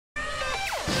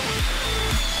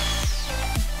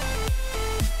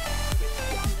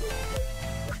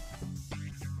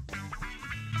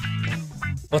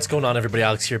What's going on, everybody?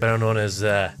 Alex here, better known as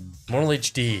Mortal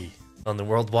HD on the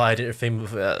worldwide fame.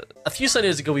 A few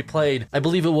Sundays ago, we played, I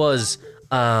believe it was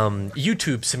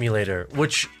YouTube Simulator,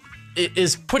 which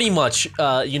is pretty much,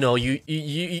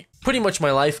 pretty much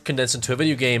my life condensed into a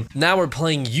video game. Now we're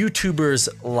playing YouTuber's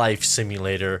Life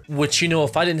Simulator, which,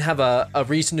 if I didn't have a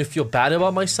reason to feel bad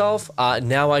about myself,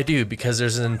 now I do, because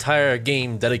there's an entire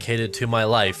game dedicated to my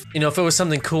life. If it was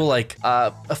something cool like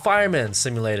a fireman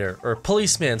simulator, or a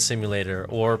policeman simulator,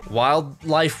 or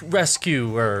wildlife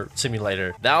rescue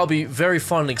simulator, that would be very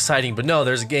fun and exciting. But no,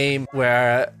 there's a game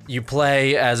where you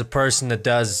play as a person that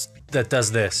does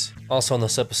this. Also on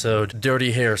this episode,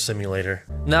 Dirty Hair Simulator.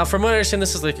 Now, from what I understand,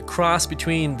 this is like a cross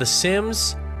between The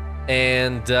Sims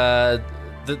and the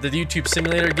YouTube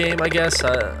Simulator game, I guess.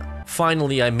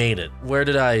 Finally, I made it.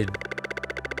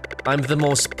 I'm the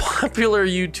most popular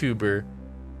YouTuber.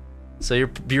 So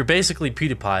you're basically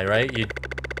PewDiePie, right?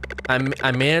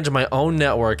 I manage my own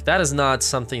network. That is not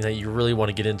something that you really want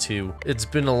to get into. It's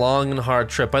been a long and hard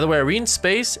trip. By the way, are we in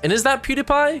space? And is that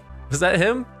PewDiePie? Is that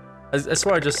him? I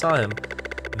swear I just saw him.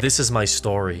 This is my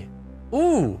story.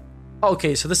 Ooh.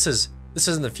 Okay, so this is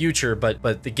in the future,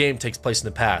 but the game takes place in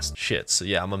the past. Shit, so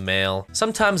yeah, I'm a male.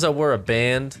 Sometimes I wear a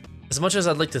band. As much as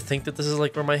I'd like to think that this is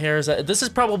like where my hair is at, this is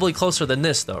probably closer than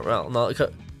this though. Well, no,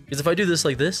 because if I do this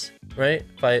like this, right?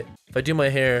 If I do my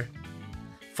hair,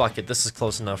 fuck it, this is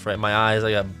close enough, right? My eyes,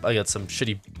 I got some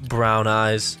shitty brown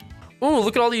eyes. Ooh,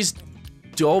 look at all these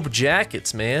dope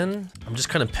jackets, man. I'm just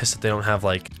kind of pissed that they don't have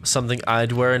like something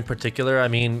I'd wear in particular. I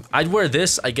mean, I'd wear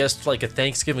this, I guess, for like a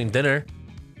Thanksgiving dinner.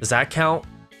 Does that count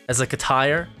as like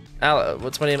attire?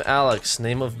 What's my name? Alex.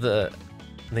 Name of the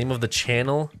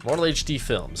channel? Mortal HD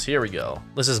Films. Here we go.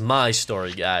 This is my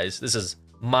story, guys.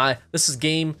 This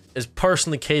game is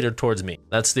personally catered towards me.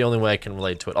 That's the only way I can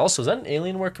relate to it. Also, is that an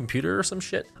Alienware computer or some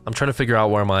shit? I'm trying to figure out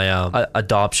where my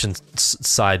adoption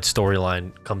side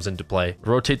storyline comes into play.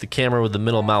 Rotate the camera with the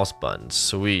middle mouse button.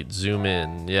 Sweet. Zoom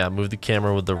in. Yeah, move the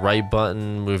camera with the right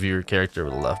button. Move your character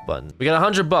with the left button. We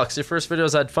got $100. Your first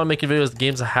videos, I had fun making videos. The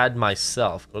games I had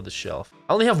myself. Go to the shelf.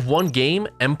 I only have one game,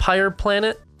 Empire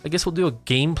Planet. I guess we'll do a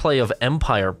gameplay of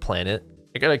Empire Planet.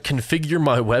 I gotta configure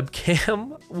my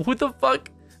webcam. What the fuck?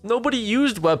 Nobody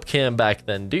used webcam back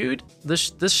then, dude.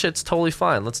 This shit's totally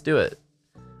fine. Let's do it.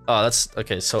 Oh, that's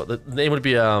okay. So the name would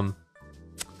be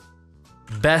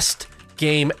best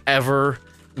game ever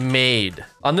made.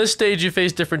 On this stage, you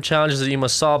face different challenges that you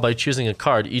must solve by choosing a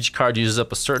card. Each card uses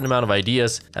up a certain amount of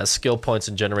ideas, has skill points,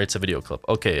 and generates a video clip.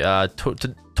 Okay.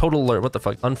 Total alert. What the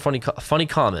fuck? Funny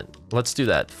comment. Let's do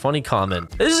that. Funny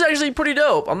comment. This is actually pretty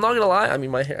dope. I'm not gonna lie. I mean,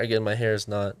 my hair is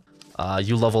not.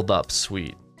 You leveled up.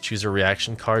 Sweet. Choose a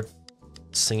reaction card.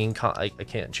 Singing I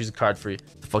can't choose a card for you.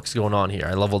 What the fuck's going on here?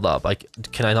 I leveled up.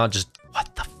 Can I not just?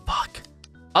 What the fuck?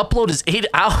 Upload is 8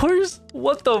 hours?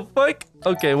 What the fuck?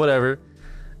 Okay, whatever.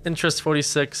 Interest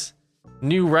 46.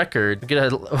 New record.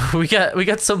 We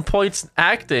got some points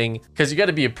acting, because you got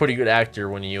to be a pretty good actor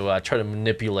when you try to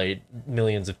manipulate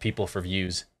millions of people for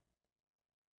views.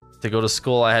 To go to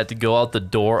school, I had to go out the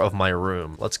door of my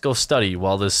room. Let's go study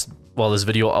while this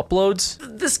video uploads.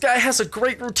 This guy has a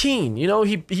great routine.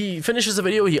 He finishes a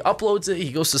video, he uploads it,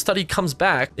 he goes to study, comes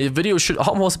back. The video should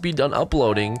almost be done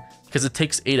uploading, because it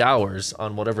takes 8 hours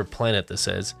on whatever planet this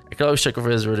is. I can always check over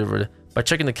his by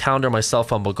checking the calendar on my cell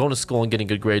phone, but going to school and getting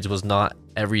good grades was not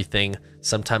everything.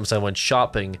 Sometimes I went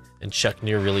shopping and checked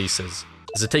new releases.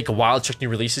 Does it take a while to check new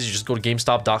releases? You just go to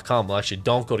GameStop.com. Well, actually,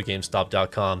 don't go to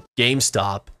GameStop.com.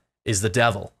 GameStop is the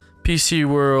devil. PC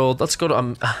World. Let's go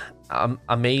to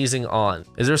Amazing On.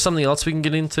 Is there something else we can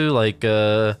get into, like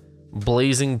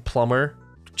Blazing Plumber?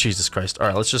 Jesus Christ. All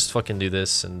right, let's just fucking do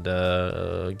this and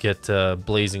get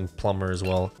Blazing Plumber as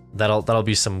well. That'll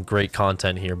be some great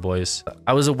content here, boys.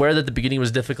 I was aware that the beginning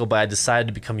was difficult, but I decided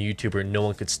to become a YouTuber and no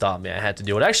one could stop me. I had to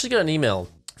do it. I actually got an email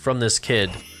from this kid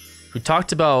who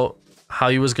talked about how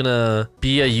he was gonna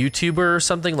be a YouTuber or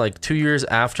something like 2 years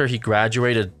after he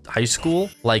graduated high school.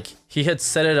 Like, he had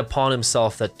set it upon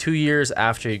himself that 2 years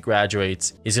after he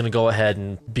graduates, he's gonna go ahead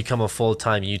and become a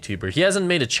full-time YouTuber. He hasn't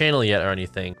made a channel yet or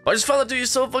anything. But I just found that to be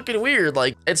so fucking weird.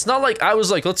 Like, it's not like I was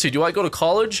like, let's see, do I go to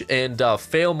college and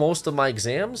fail most of my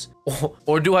exams?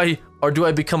 Or do I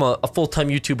become a full-time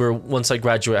YouTuber once I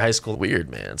graduate high school?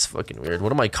 Weird, man. It's fucking weird.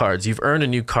 What are my cards? You've earned a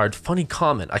new card. Funny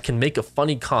comment. I can make a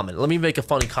funny comment. Let me make a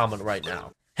funny comment right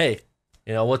now. Hey,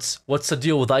 what's the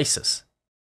deal with ISIS?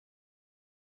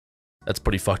 That's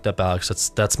pretty fucked up,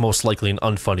 Alex. That's most likely an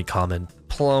unfunny comment.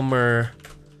 Plumber,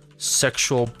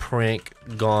 sexual prank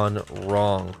gone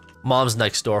wrong. Mom's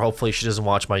next door. Hopefully she doesn't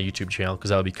watch my YouTube channel,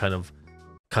 because that would be kind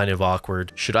of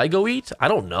awkward. Should I go eat? I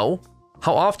don't know.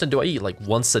 How often do I eat? Like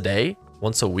once a day?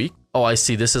 Once a week? Oh, I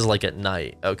see. This is like at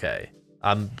night. Okay.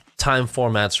 Time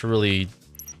format's really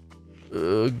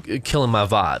killing my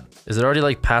vibe. Is it already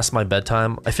like past my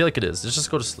bedtime? I feel like it is. Let's just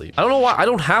go to sleep. I don't know why. I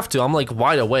don't have to. I'm like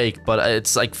wide awake, but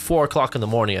it's like 4 o'clock in the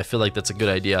morning. I feel like that's a good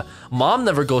idea. Mom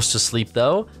never goes to sleep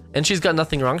though, and she's got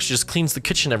nothing wrong. She just cleans the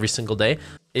kitchen every single day.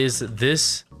 Is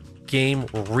this game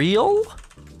real?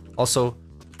 Also,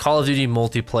 Call of Duty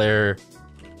multiplayer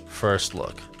first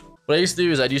look. What I used to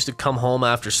do is I used to come home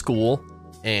after school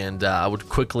and I would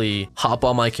quickly hop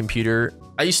on my computer.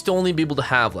 I used to only be able to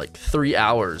have like 3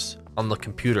 hours on the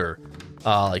computer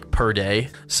like per day.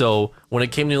 So when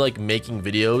it came to like making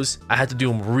videos, I had to do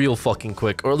them real fucking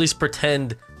quick, or at least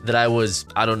pretend that I was,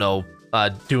 I don't know,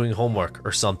 doing homework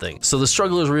or something. So the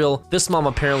struggle is real. This mom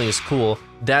apparently is cool.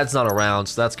 Dad's not around,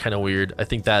 so that's kind of weird. I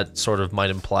think that sort of might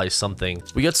imply something.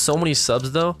 We got so many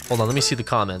subs though. Hold on, let me see the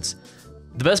comments.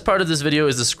 The best part of this video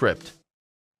is the script.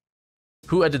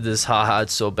 Who edited this? Haha,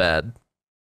 it's so bad.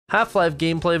 Half-Life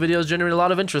gameplay videos generate a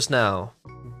lot of interest now.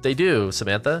 They do,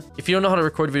 Samantha. If you don't know how to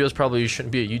record videos, probably you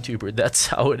shouldn't be a YouTuber. That's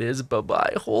how it is.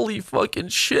 Bye-bye. Holy fucking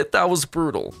shit, that was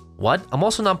brutal. What? I'm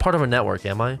also not part of a network,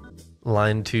 am I?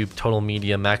 LineTube, Total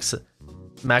Media, Maximina.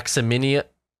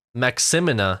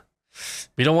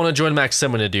 We don't want to join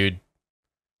Maximina, dude.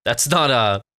 That's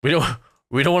not we don't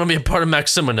want to be a part of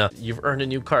Maximina. You've earned a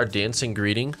new car, dancing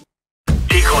greeting.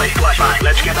 Decoy, flashbang,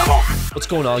 let's get them off. What's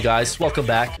going on, guys? Welcome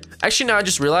back. Actually, now I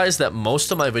just realized that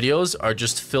most of my videos are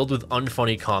just filled with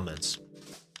unfunny comments.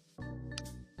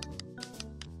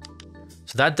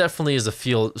 So that definitely is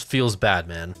feels bad,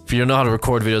 man. If you don't know how to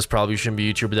record videos, probably you shouldn't be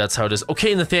a YouTuber. That's how it is.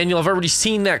 Okay, Nathaniel, I've already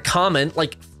seen that comment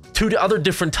like 2 other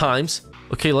different times.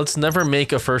 Okay, let's never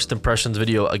make a first impressions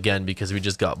video again because we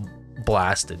just got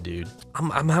blasted, dude.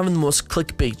 I'm having the most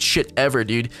clickbait shit ever,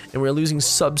 dude, and we're losing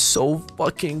subs so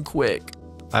fucking quick.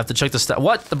 I have to check the stat.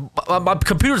 What? My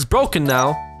computer's broken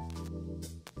now.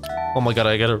 Oh my god,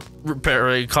 I gotta repair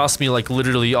it. It cost me like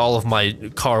literally all of my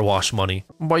car wash money.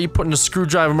 Why are you putting a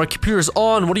screwdriver? My computer's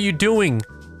on. What are you doing?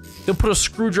 Don't put a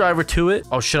screwdriver to it.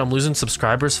 Oh shit, I'm losing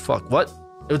subscribers. Fuck, what?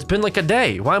 It's been like a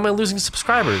day. Why am I losing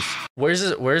subscribers? Where's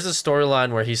the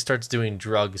storyline where he starts doing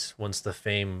drugs once the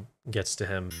fame gets to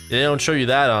him? They don't show you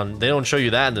that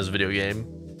in this video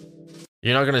game.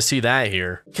 You're not gonna see that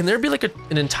here. Can there be like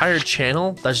an entire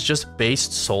channel that's just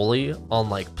based solely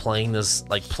on like playing this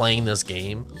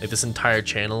game? Like this entire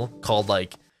channel called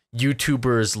like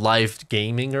YouTubers Live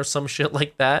Gaming or some shit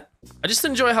like that? I just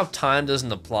enjoy how time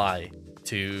doesn't apply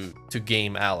to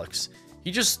Game Alex.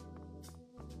 He just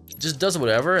does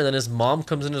whatever, and then his mom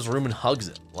comes in his room and hugs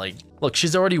him. Like, look,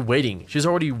 she's already waiting. She's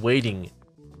already waiting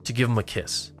to give him a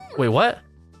kiss. Wait, what?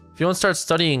 If you want to start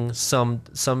studying some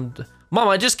Mom,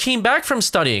 I just came back from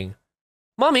studying.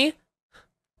 Mama,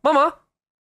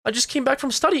 I just came back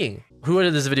from studying. Who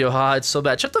edited this video? Ha, it's so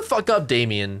bad. Shut the fuck up,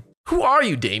 Damien. Who are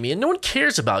you, Damien? No one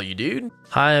cares about you, dude.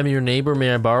 Hi, I'm your neighbor.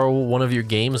 May I borrow one of your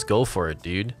games? Go for it,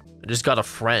 dude. I just got a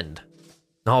friend.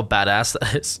 Know how badass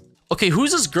that is? Okay,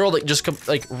 who's this girl that just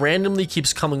like randomly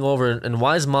keeps coming over, and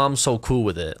why is mom so cool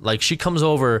with it? Like she comes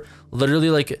over literally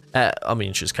like I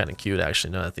mean, she's kind of cute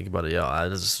actually. Now that I think about it, yeah.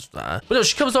 But no,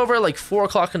 she comes over at like 4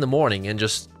 o'clock in the morning and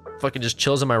just fucking just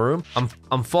chills in my room.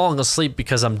 I'm falling asleep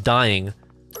because I'm dying.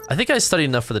 I think I studied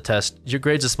enough for the test. Your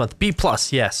grades this month, B+,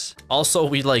 yes. Also,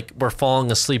 we're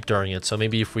falling asleep during it, so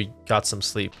maybe if we got some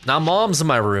sleep. Now mom's in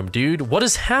my room, dude. What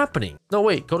is happening? No,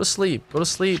 wait, go to sleep. Go to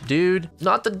sleep, dude.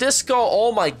 Not the disco,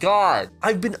 oh my god.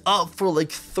 I've been up for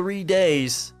like 3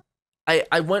 days.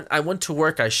 I went to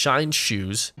work, I shined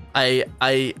shoes. I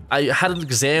had an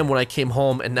exam when I came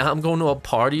home, and now I'm going to a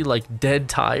party like dead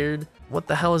tired. What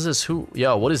the hell is this?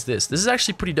 Yo, what is this? This is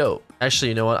actually pretty dope. Actually,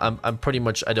 you know what? I'm pretty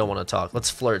much, I don't want to talk. Let's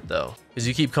flirt though. Because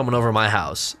you keep coming over my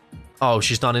house. Oh,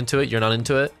 she's not into it? You're not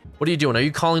into it? What are you doing? Are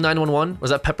you calling 911?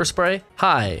 Was that pepper spray?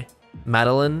 Hi,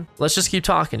 Madeline. Let's just keep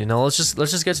talking, you know? Let's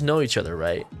just get to know each other,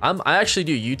 right? I actually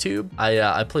do YouTube.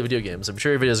 I play video games. I'm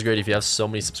sure your videos are great if you have so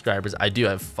many subscribers. I do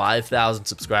have 5,000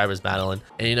 subscribers, Madeline.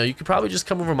 And you know, you could probably just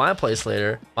come over my place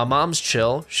later. My mom's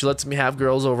chill. She lets me have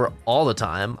girls over all the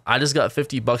time. I just got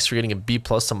 50 bucks for getting a B+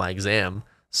 on my exam.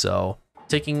 So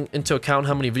taking into account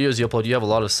how many videos you upload, you have a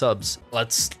lot of subs.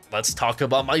 Let's talk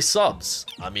about my subs.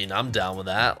 I mean, I'm down with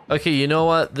that. Okay, you know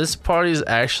what? This party is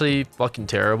actually fucking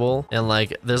terrible. And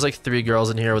like, there's like 3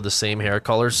 girls in here with the same hair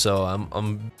color. So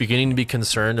I'm beginning to be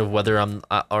concerned of whether I'm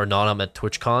or not I'm at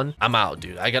TwitchCon. I'm out,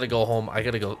 dude. I gotta go home. I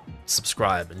gotta go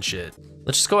subscribe and shit.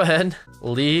 Let's just go ahead.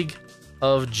 League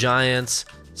of Giants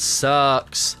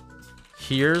sucks.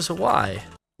 Here's why.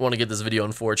 I want to get this video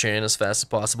on 4chan as fast as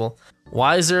possible.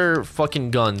 Why is there fucking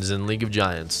guns in League of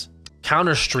Giants?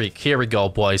 Counter-Strike. Here we go,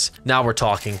 boys. Now we're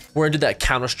talking. We're into that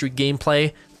Counter-Strike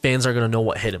gameplay. fans are gonna know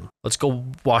what hit him. Let's go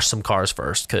wash some cars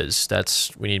first,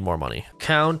 because we need more money.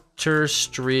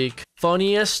 Counter-Strike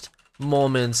funniest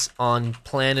moments on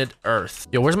planet Earth.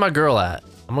 Yo, where's my girl at?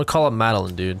 I'm gonna call up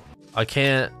Madeline, dude. I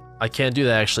can't do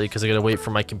that actually, because I gotta wait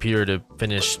for my computer to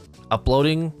finish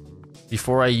uploading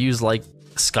before I use like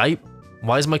Skype.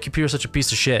 Why is my computer such a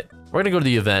piece of shit? We're gonna go to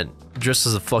the event dressed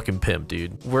as a fucking pimp,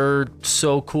 dude. We're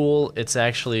so cool, it's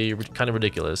actually kind of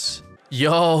ridiculous.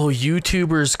 Yo,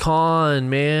 YouTubers Con,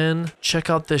 man. Check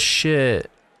out this shit.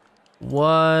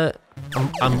 What?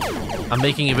 I'm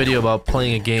making a video about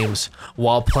playing games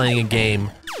while playing a game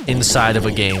inside of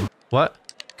a game. What?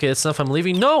 Okay, that's enough. I'm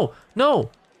leaving. No, no.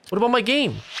 What about my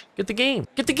game? Get the game.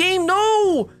 Get the game.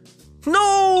 No,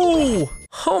 no.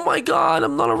 Oh my God,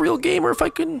 I'm not a real gamer. If I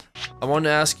couldn't. I wanted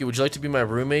to ask you, would you like to be my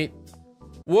roommate?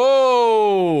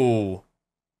 Whoa.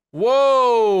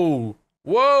 Whoa.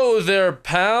 Whoa there,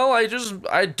 pal.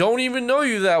 I don't even know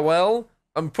you that well.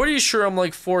 I'm pretty sure I'm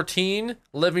like 14,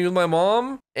 living with my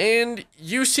mom, and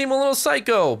you seem a little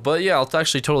psycho, but yeah, I'll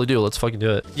actually totally do it. Let's fucking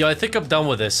do it. Yo, I think I'm done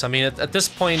with this. I mean, at this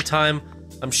point in time,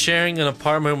 I'm sharing an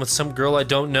apartment with some girl I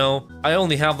don't know. I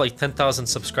only have like 10,000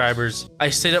 subscribers.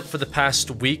 I stayed up for the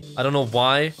past week. I don't know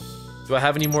why. Do I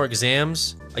have any more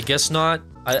exams? I guess not.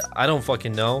 I don't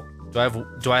fucking know.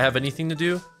 Do I have anything to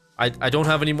do? I don't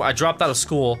have any more. I dropped out of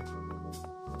school.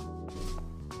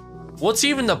 What's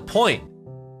even the point?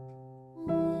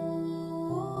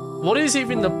 What is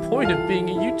even the point of being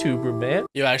a YouTuber, man?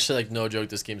 Yo, actually, like, no joke,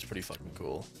 this game's pretty fucking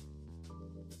cool.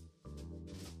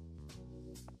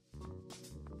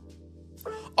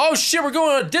 Oh shit, we're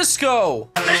going to a disco!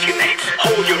 Rescue mates,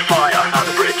 hold your fire on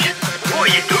the bridge. What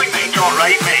are you doing, mate? All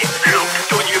right, mate. Look,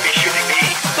 don't you be shooting me.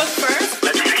 But first,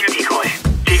 let's take a decoy.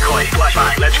 Decoy,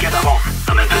 flashbang, let's get them home.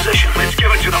 I'm in position, let's give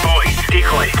it to the boys.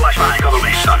 Decoy, flashbang, cover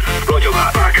me, son. Roger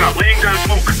that. Back up, laying down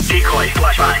smoke. Decoy,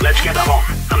 flashbang, let's get them home.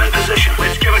 I'm in position, let's